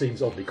it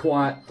seems oddly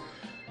quiet,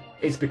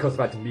 it's because I've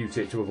had to mute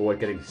it to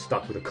avoid getting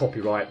stuck with a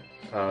copyright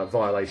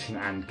violation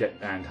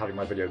and having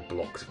my video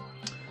blocked.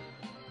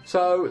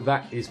 So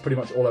that is pretty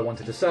much all I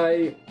wanted to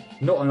say.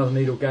 Not Another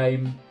Needle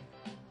Game.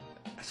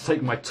 It's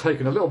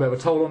taken a little bit of a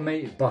toll on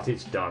me, but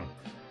it's done.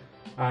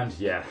 And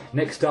yeah,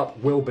 next up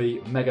will be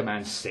Mega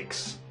Man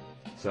 6.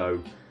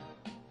 So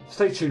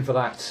stay tuned for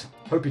that.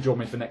 Hope you join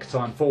me for next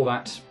time for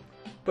that.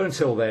 But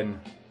until then,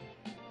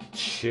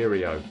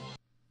 cheerio.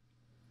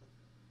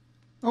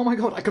 Oh my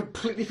god, I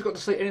completely forgot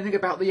to say anything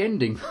about the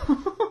ending.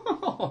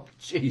 Oh,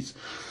 jeez.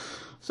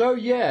 So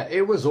yeah,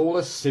 it was all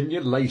a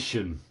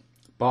simulation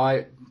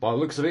by the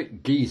looks of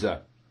it,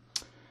 Geezer.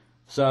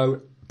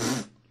 So,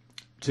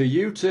 to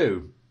you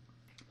too.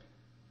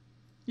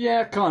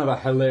 Yeah, kind of a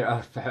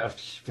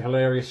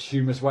hilarious,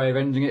 humorous way of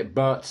ending it,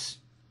 but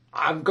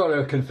I've got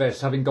to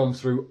confess, having gone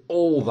through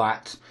all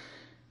that,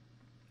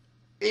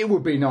 it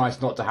would be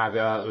nice not to have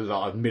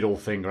a middle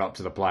finger up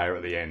to the player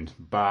at the end.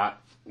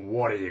 But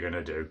what are you going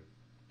to do?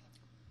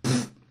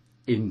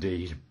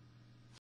 Indeed.